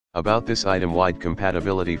About this item-wide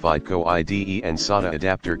compatibility, FIDECO IDE and SATA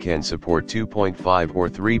adapter can support 2.5 or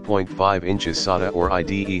 3.5 inches SATA or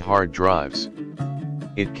IDE hard drives.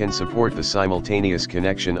 It can support the simultaneous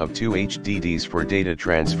connection of two HDDs for data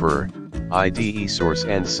transfer, IDE source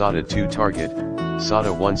and SATA 2 target,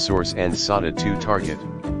 SATA 1 source and SATA 2 target.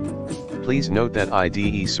 Please note that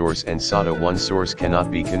IDE source and SATA 1 source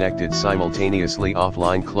cannot be connected simultaneously.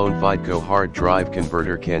 Offline clone FIDECO hard drive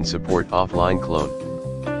converter can support offline clone.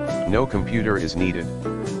 No computer is needed.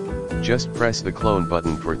 Just press the clone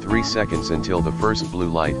button for 3 seconds until the first blue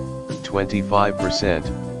light,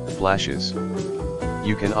 25%, flashes.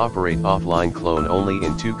 You can operate offline clone only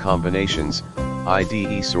in two combinations,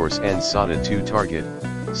 IDE source and SATA 2 target,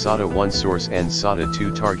 SATA 1 source and SATA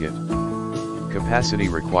 2 target. Capacity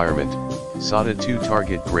requirement: SATA 2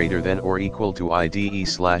 target greater than or equal to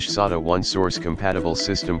IDE/SATA 1 source compatible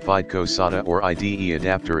system. FIDECO SATA or IDE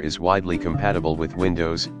adapter is widely compatible with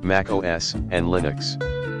Windows, Mac OS, and Linux.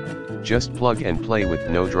 Just plug and play with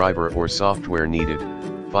no driver or software needed.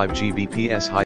 5 Gbps high